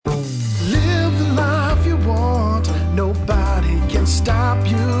stop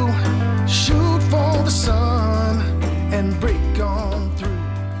you. Shoot for the sun and break on through.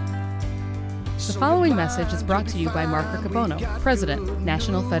 The following message is brought to you by Mark Riccobono, President,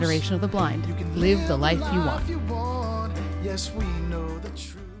 National Federation of the Blind. Live the life you want. Yes, we know the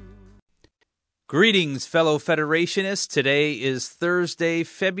truth. Greetings, fellow Federationists. Today is Thursday,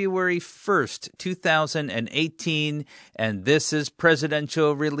 February 1st, 2018, and this is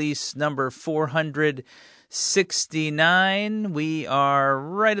Presidential Release number 469. We are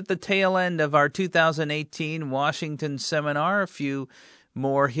right at the tail end of our 2018 Washington seminar. A few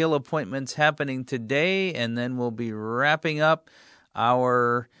more Hill appointments happening today, and then we'll be wrapping up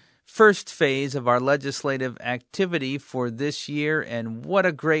our first phase of our legislative activity for this year, and what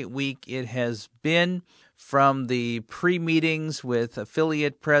a great week it has been, from the pre-meetings with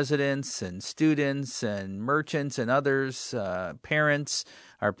affiliate presidents and students and merchants and others, parents,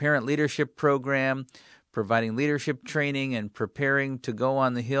 our parent leadership program, providing leadership training and preparing to go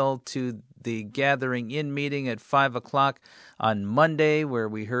on the Hill, to the gathering in meeting at 5 o'clock on Monday, where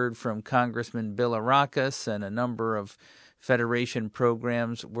we heard from Congressman Bill Aracas, and a number of Federation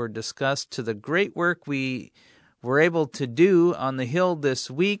programs were discussed, to the great work we were able to do on the Hill this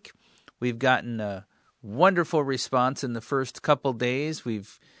week. We've gotten a wonderful response in the first couple days.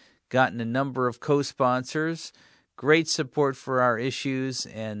 We've gotten a number of co-sponsors, great support for our issues,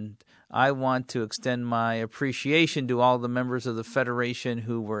 and I want to extend my appreciation to all the members of the Federation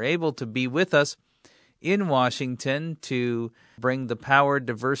who were able to be with us in Washington to bring the power,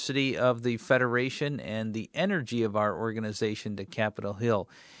 diversity of the Federation and the energy of our organization to Capitol Hill.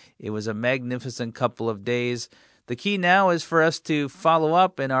 It was a magnificent couple of days. The key now is for us to follow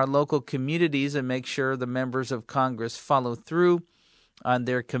up in our local communities and make sure the members of Congress follow through on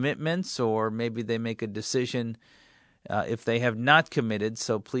their commitments, or maybe they make a decision if they have not committed,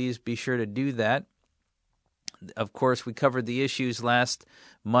 so please be sure to do that. Of course, we covered the issues last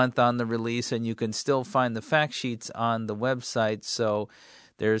month on the release, and you can still find the fact sheets on the website, so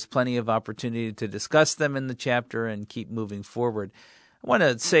there's plenty of opportunity to discuss them in the chapter and keep moving forward. I want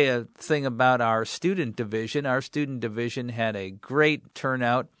to say a thing about our student division. Our student division had a great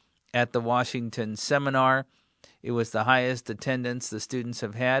turnout at the Washington seminar. It was the highest attendance the students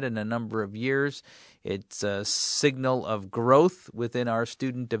have had in a number of years. It's a signal of growth within our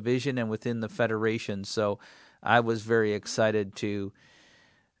student division and within the Federation, so I was very excited to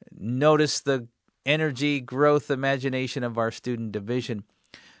notice the energy, growth, imagination of our student division.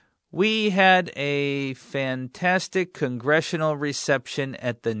 We had a fantastic congressional reception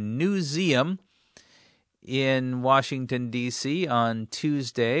at the Newseum in Washington, D.C. on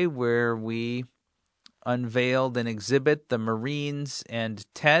Tuesday, where we unveiled an exhibit, The Marines and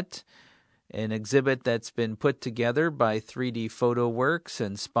Tet, an exhibit that's been put together by 3D Photo Works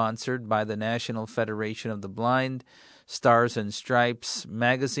and sponsored by the National Federation of the Blind, Stars and Stripes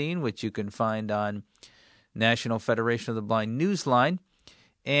magazine, which you can find on National Federation of the Blind Newsline,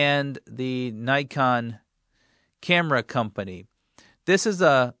 and the Nikon Camera Company. This is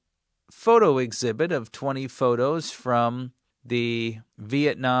a photo exhibit of 20 photos from the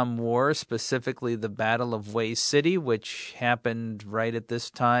Vietnam War, specifically the Battle of Hue City, which happened right at this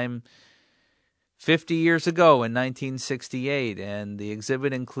time 50 years ago in 1968, and the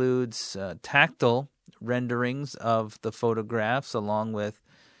exhibit includes tactile renderings of the photographs along with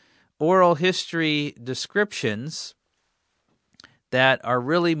oral history descriptions that are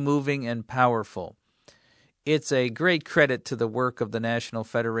really moving and powerful. It's a great credit to the work of the National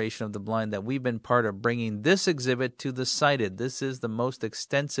Federation of the Blind that we've been part of bringing this exhibit to the sighted. This is the most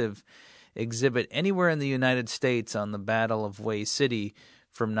extensive exhibit anywhere in the United States on the Battle of Hue City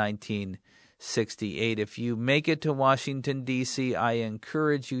from 1968. If you make it to Washington, D.C., I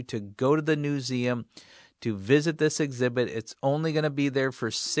encourage you to go to the Newseum to visit this exhibit. It's only going to be there for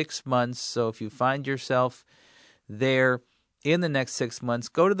 6 months, so if you find yourself there in the next 6 months,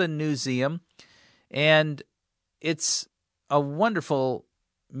 go to the Newseum. And it's a wonderful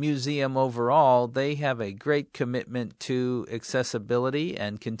museum overall. They have a great commitment to accessibility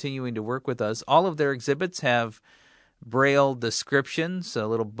and continuing to work with us. All of their exhibits have Braille descriptions, a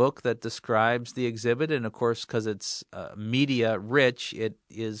little book that describes the exhibit, and of course, because it's media rich, it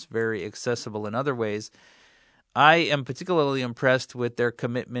is very accessible in other ways. I am particularly impressed with their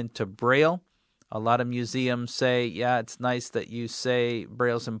commitment to Braille. A lot of museums say, yeah, it's nice that you say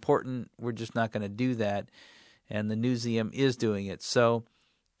Braille's important, we're just not going to do that, and the Newseum is doing it. So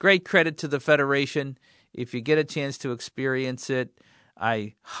great credit to the Federation. If you get a chance to experience it,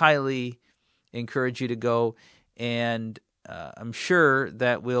 I highly encourage you to go. And I'm sure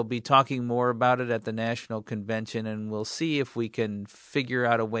that we'll be talking more about it at the National Convention, and we'll see if we can figure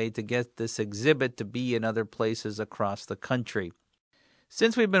out a way to get this exhibit to be in other places across the country.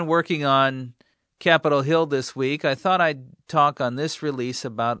 Since we've been working on Capitol Hill this week, I thought I'd talk on this release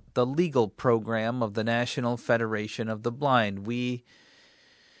about the legal program of the National Federation of the Blind. We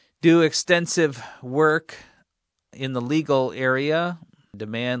do extensive work in the legal area,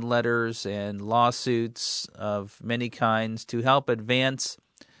 demand letters and lawsuits of many kinds to help advance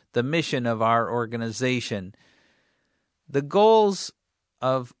the mission of our organization. The goals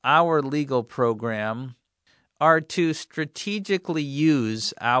of our legal program are to strategically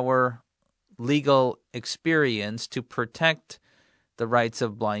use our legal experience to protect the rights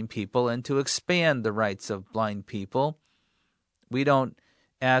of blind people and to expand the rights of blind people. We don't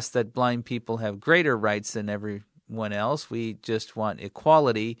ask that blind people have greater rights than everyone else. We just want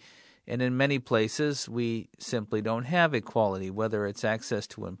equality. And in many places, we simply don't have equality, whether it's access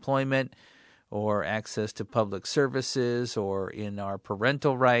to employment or access to public services or in our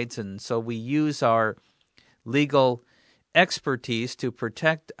parental rights. And so we use our legal expertise to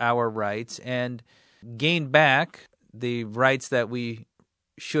protect our rights and gain back the rights that we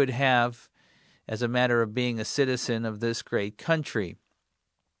should have as a matter of being a citizen of this great country.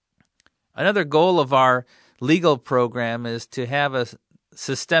 Another goal of our legal program is to have a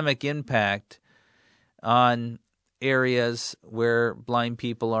systemic impact on areas where blind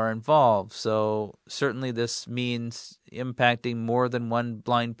people are involved. So certainly this means impacting more than one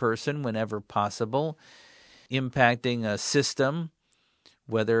blind person whenever possible, impacting a system,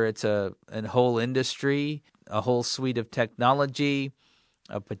 whether it's a whole industry, a whole suite of technology,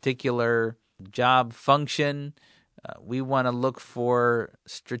 a particular job function. We want to look for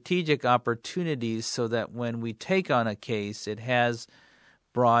strategic opportunities so that when we take on a case, it has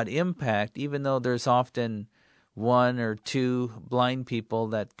broad impact, even though there's often one or two blind people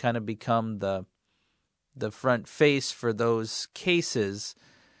that kind of become the front face for those cases.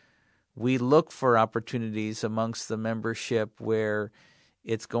 We look for opportunities amongst the membership where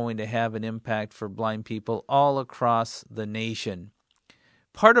it's going to have an impact for blind people all across the nation.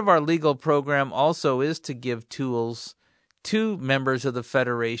 Part of our legal program also is to give tools to members of the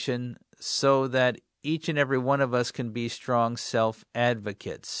Federation so that each and every one of us can be strong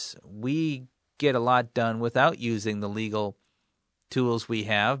self-advocates. We get a lot done without using the legal tools we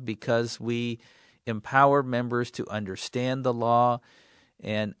have because we empower members to understand the law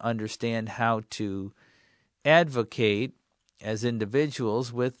and understand how to advocate as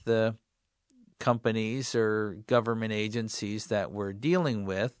individuals with the companies or government agencies that we're dealing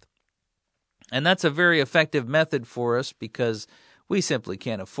with. And that's a very effective method for us because we simply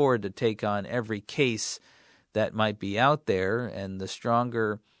can't afford to take on every case that might be out there. And the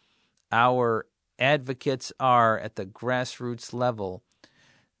stronger our advocates are at the grassroots level,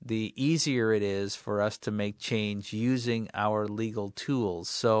 the easier it is for us to make change using our legal tools.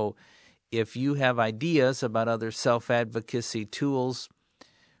 So if you have ideas about other self-advocacy tools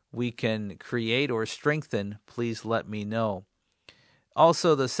we can create or strengthen, please let me know.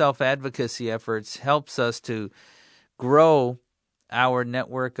 Also, the self-advocacy efforts helps us to grow our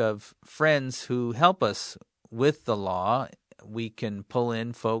network of friends who help us with the law. We can pull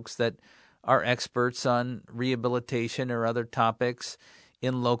in folks that are experts on rehabilitation or other topics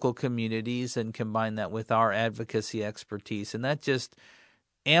in local communities and combine that with our advocacy expertise. And that just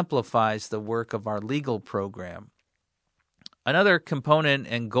amplifies the work of our legal program. Another component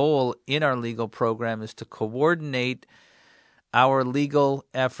and goal in our legal program is to coordinate our legal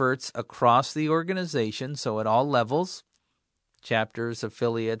efforts across the organization, so at all levels, chapters,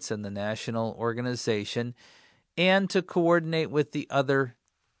 affiliates, and the national organization, and to coordinate with the other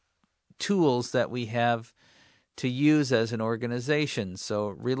tools that we have to use as an organization. So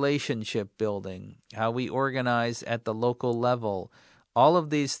relationship building, how we organize at the local level, all of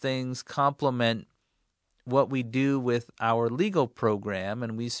these things complement what we do with our legal program,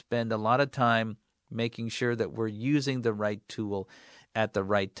 and we spend a lot of time making sure that we're using the right tool at the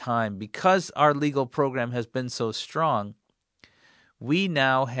right time. Because our legal program has been so strong, we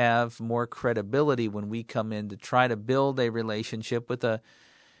now have more credibility when we come in to try to build a relationship with a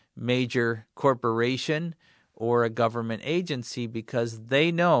major corporation or a government agency, because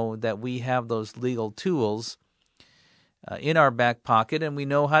they know that we have those legal tools in our back pocket and we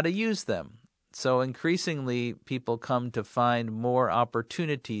know how to use them. So increasingly, people come to find more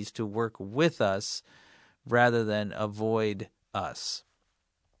opportunities to work with us rather than avoid us.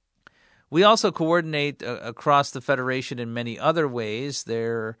 We also coordinate across the Federation in many other ways.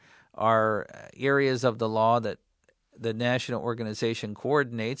 There are areas of the law that the national organization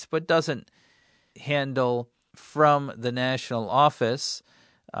coordinates but doesn't handle from the national office.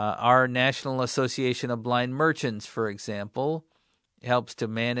 Our National Association of Blind Merchants, for example, helps to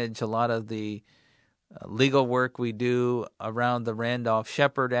manage a lot of the legal work we do around the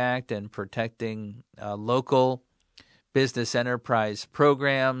Randolph-Shepard Act and protecting local business enterprise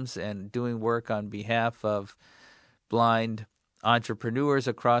programs and doing work on behalf of blind entrepreneurs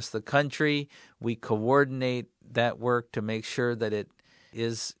across the country. We coordinate that work to make sure that it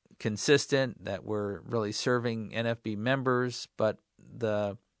is consistent, that we're really serving NFB members, but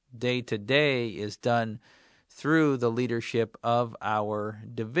the day-to-day is done through the leadership of our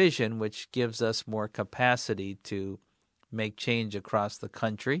division, which gives us more capacity to make change across the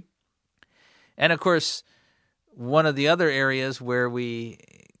country. And of course, one of the other areas where we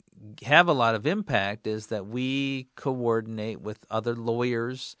have a lot of impact is that we coordinate with other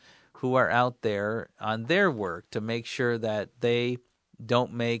lawyers who are out there on their work to make sure that they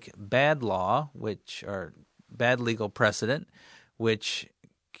don't make bad law, which are bad legal precedent, which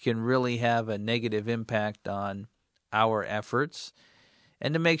can really have a negative impact on our efforts,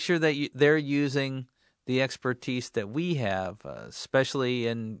 and to make sure that they're using the expertise that we have, especially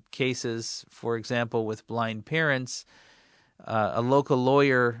in cases, for example, with blind parents. A local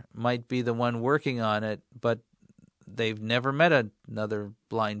lawyer might be the one working on it, but they've never met another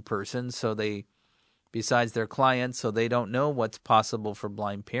blind person, so besides their clients, so they don't know what's possible for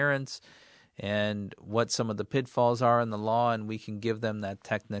blind parents and what some of the pitfalls are in the law, and we can give them that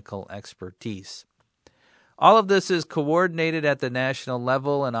technical expertise. All of this is coordinated at the national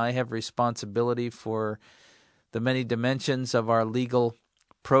level, and I have responsibility for the many dimensions of our legal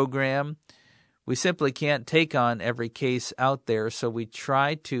program. We simply can't take on every case out there, so we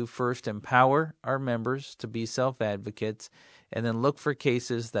try to first empower our members to be self-advocates and then look for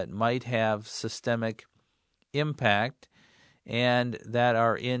cases that might have systemic impact and that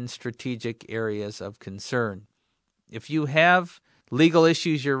are in strategic areas of concern. If you have legal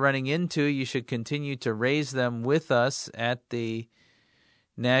issues you're running into, you should continue to raise them with us at the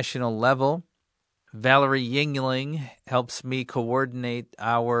national level. Valerie Yingling helps me coordinate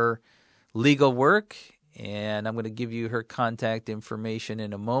our legal work, and I'm going to give you her contact information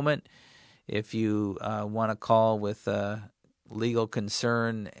in a moment. If you want to call with a legal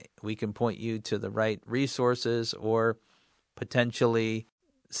concern, we can point you to the right resources or potentially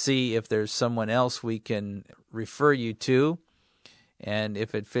see if there's someone else we can refer you to. And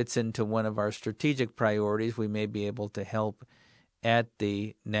if it fits into one of our strategic priorities, we may be able to help at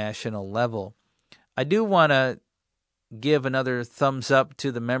the national level. I do want to give another thumbs up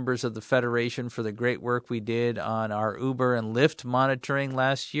to the members of the Federation for the great work we did on our Uber and Lyft monitoring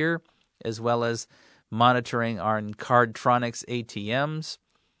last year, as well as monitoring our Cardtronics ATMs.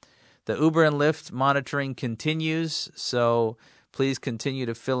 The Uber and Lyft monitoring continues, so please continue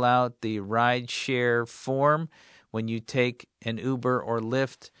to fill out the rideshare form when you take an Uber or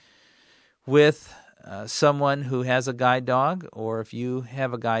Lyft with someone who has a guide dog, or if you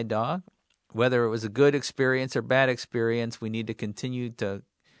have a guide dog. Whether it was a good experience or bad experience, we need to continue to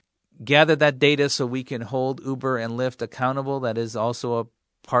gather that data so we can hold Uber and Lyft accountable. That is also a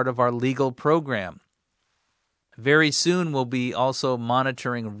part of our legal program. Very soon we'll be also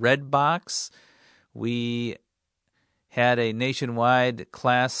monitoring Redbox. We had a nationwide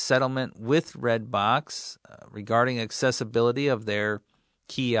class settlement with Redbox regarding accessibility of their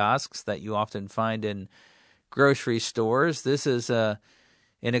kiosks that you often find in grocery stores. This is an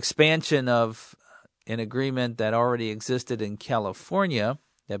expansion of an agreement that already existed in California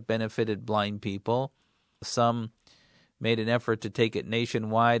that benefited blind people. Some made an effort to take it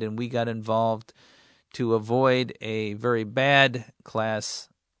nationwide, and we got involved to avoid a very bad class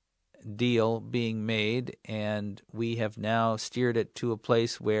deal being made, and we have now steered it to a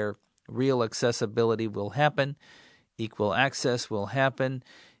place where real accessibility will happen, equal access will happen,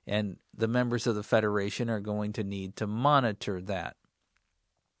 and the members of the Federation are going to need to monitor that.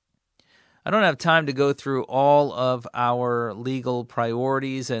 I don't have time to go through all of our legal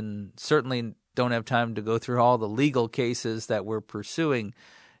priorities, and certainly don't have time to go through all the legal cases that we're pursuing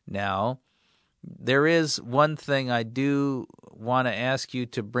now. There is one thing I do want to ask you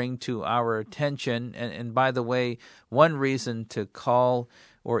to bring to our attention, and by the way, one reason to call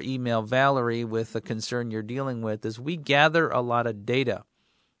or email Valerie with a concern you're dealing with is we gather a lot of data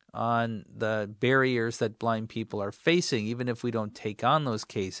on the barriers that blind people are facing, even if we don't take on those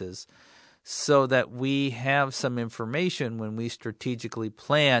cases, so that we have some information when we strategically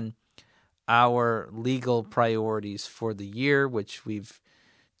plan our legal priorities for the year, which we've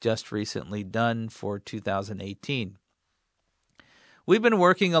just recently done for 2018. We've been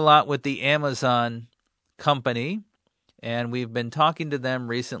working a lot with the Amazon company, and we've been talking to them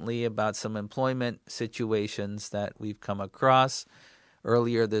recently about some employment situations that we've come across.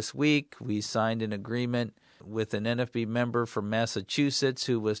 Earlier this week, we signed an agreement with an NFB member from Massachusetts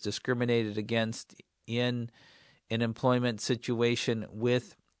who was discriminated against in an employment situation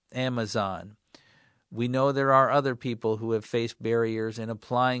with Amazon. We know there are other people who have faced barriers in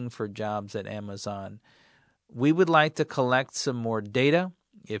applying for jobs at Amazon. We would like to collect some more data.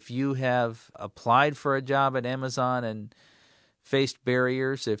 If you have applied for a job at Amazon and faced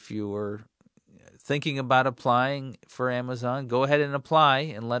barriers, if you were thinking about applying for Amazon, go ahead and apply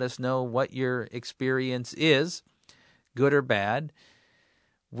and let us know what your experience is, good or bad.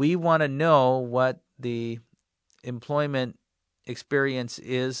 We want to know what the employment experience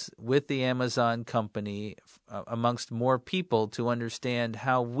is with the Amazon company amongst more people to understand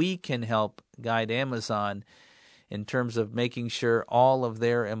how we can help guide Amazon in terms of making sure all of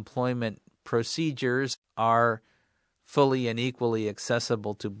their employment procedures are fully and equally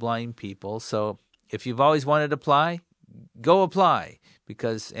accessible to blind people. So if you've always wanted to apply, go apply,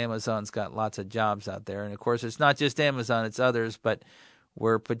 because Amazon's got lots of jobs out there. And of course, it's not just Amazon, it's others, but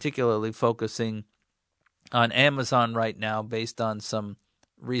we're particularly focusing on Amazon right now based on some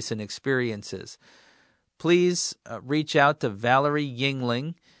recent experiences. Please reach out to Valerie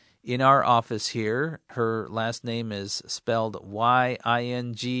Yingling in our office here. Her last name is spelled Yingling.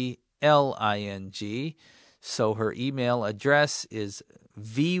 So her email address is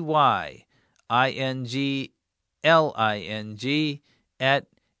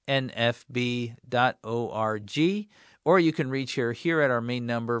vyingling@nfb.org. Or you can reach her here at our main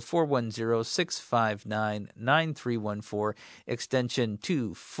number, 410-659-9314, extension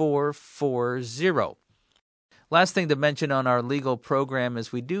 2440. Last thing to mention on our legal program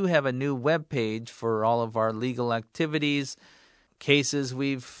is we do have a new web page for all of our legal activities, cases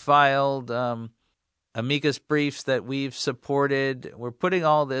we've filed, amicus briefs that we've supported. We're putting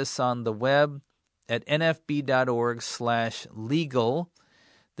all this on the web at nfb.org/legal.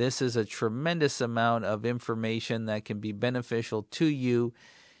 This is a tremendous amount of information that can be beneficial to you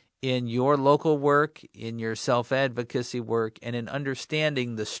in your local work, in your self-advocacy work, and in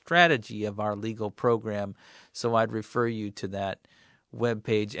understanding the strategy of our legal program. So I'd refer you to that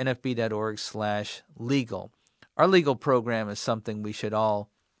webpage, nfb.org/legal. Our legal program is something we should all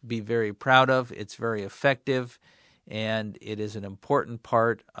be very proud of. It's very effective, and it is an important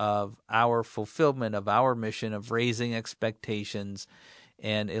part of our fulfillment of our mission of raising expectations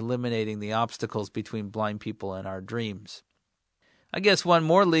and eliminating the obstacles between blind people and our dreams. I guess one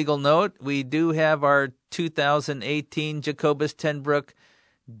more legal note, we do have our 2018 Jacobus Tenbrook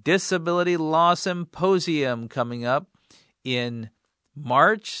Disability Law Symposium coming up in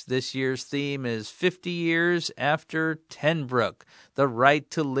March. This year's theme is 50 Years After Tenbrook, the right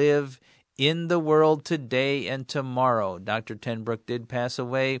to live in the world today and tomorrow. Dr. Tenbrook did pass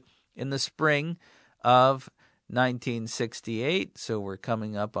away in the spring of 1968, so we're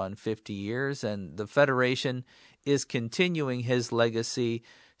coming up on 50 years, and the Federation is continuing his legacy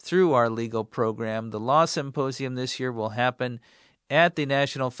through our legal program. The Law Symposium this year will happen at the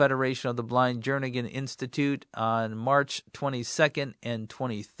National Federation of the Blind Jernigan Institute on March 22nd and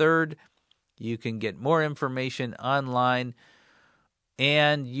 23rd. You can get more information online,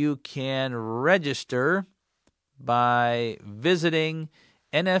 and you can register by visiting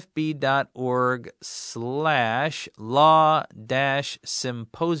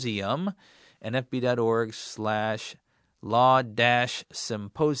nfb.org/law-symposium,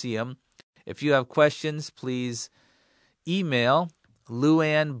 nfb.org/law-symposium. If you have questions, please email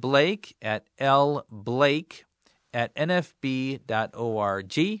Luann Blake at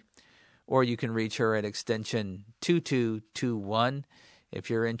lblake@nfb.org, or you can reach her at extension 2221 if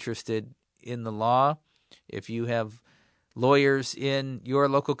you're interested in the law. If you have lawyers in your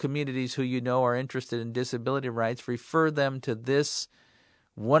local communities who you know are interested in disability rights, refer them to this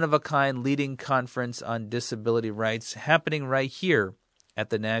one-of-a-kind leading conference on disability rights happening right here at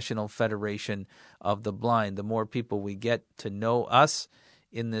the National Federation of the Blind. The more people we get to know us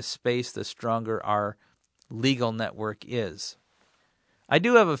in this space, the stronger our legal network is. I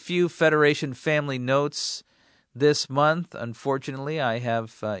do have a few Federation family notes this month. Unfortunately, I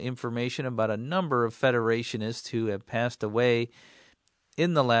have information about a number of Federationists who have passed away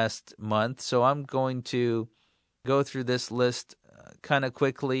in the last month, so I'm going to go through this list kind of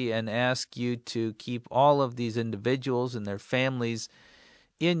quickly and ask you to keep all of these individuals and their families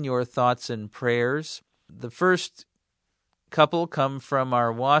in your thoughts and prayers. The first couple come from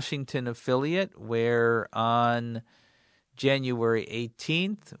our Washington affiliate, where on January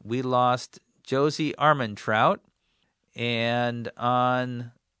 18th, we lost Josie Armentrout, and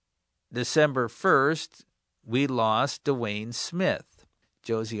on December 1st, we lost Dwayne Smith.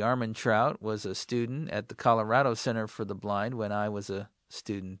 Josie Armentrout was a student at the Colorado Center for the Blind when I was a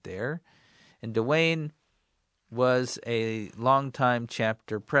student there, and Dwayne was a longtime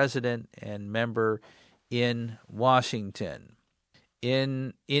chapter president and member in Washington.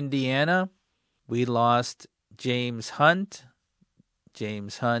 In Indiana, we lost James Hunt.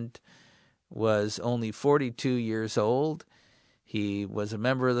 James Hunt was only 42 years old. He was a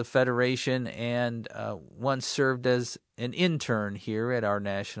member of the Federation and once served as an intern here at our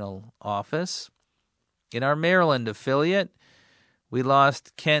national office. In our Maryland affiliate, we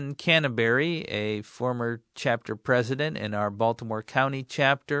lost Ken Canterbury, a former chapter president in our Baltimore County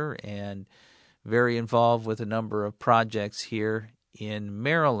chapter and very involved with a number of projects here in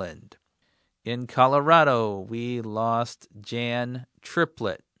Maryland. In Colorado, we lost Jan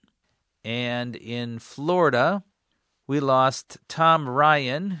Triplett. And in Florida, we lost Tom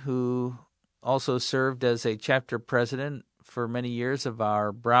Ryan, who also served as a chapter president for many years of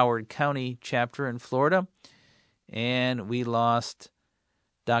our Broward County chapter in Florida. And we lost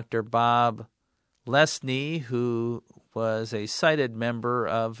Dr. Bob Lesney, who was a cited member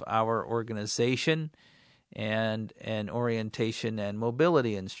of our organization and an orientation and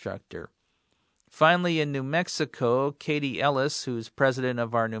mobility instructor. Finally, in New Mexico, Katie Ellis, who's president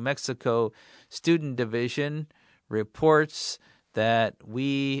of our New Mexico Student Division, reports that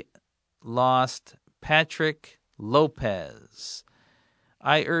we lost Patrick Lopez.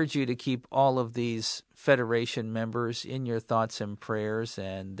 I urge you to keep all of these Federation members in your thoughts and prayers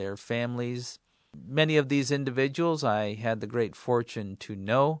and their families. Many of these individuals I had the great fortune to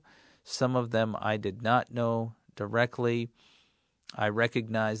know. Some of them I did not know directly. I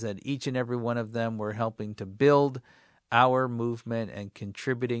recognize that each and every one of them were helping to build our movement and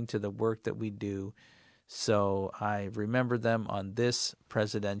contributing to the work that we do. So I remember them on this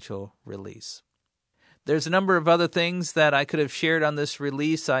presidential release. There's a number of other things that I could have shared on this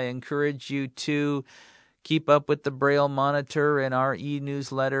release. I encourage you to keep up with the Braille Monitor and our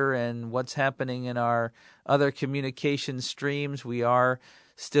e-newsletter and what's happening in our other communication streams. We are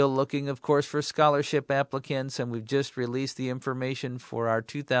still looking, of course, for scholarship applicants, and we've just released the information for our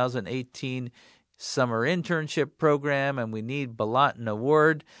 2018 summer internship program, and we need Balatin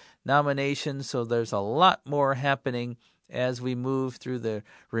Award nominations, so there's a lot more happening as we move through the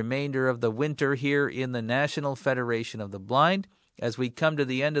remainder of the winter here in the National Federation of the Blind. As we come to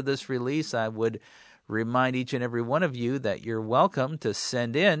the end of this release, I would remind each and every one of you that you're welcome to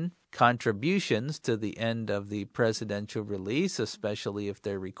send in contributions to the end of the presidential release, especially if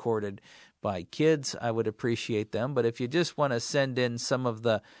they're recorded by kids. I would appreciate them. But if you just want to send in some of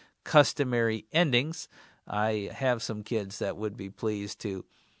the customary endings, I have some kids that would be pleased to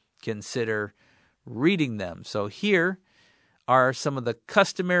consider reading them. So here are some of the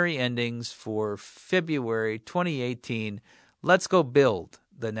customary endings for February 2018. Let's go build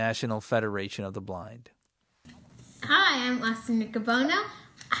the National Federation of the Blind. Hi, I'm Austin Nicobono.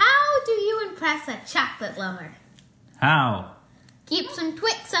 How do you impress a chocolate lover? How? Keep some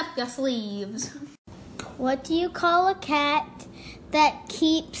Twix up your sleeves. What do you call a cat that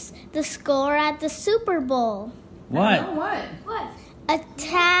keeps the score at the Super Bowl? What? What? A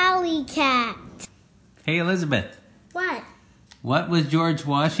tally cat. Hey, Elizabeth. What? What was George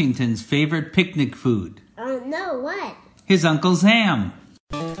Washington's favorite picnic food? No, what? His uncle's ham.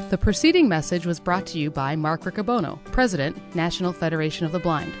 The preceding message was brought to you by Mark Riccobono, President, National Federation of the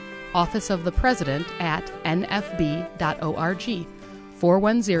Blind, Office of the President at nfb.org,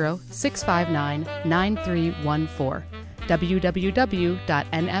 410-659-9314, www.nfb.org.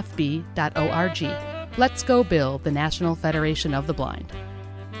 Let's go build the National Federation of the Blind.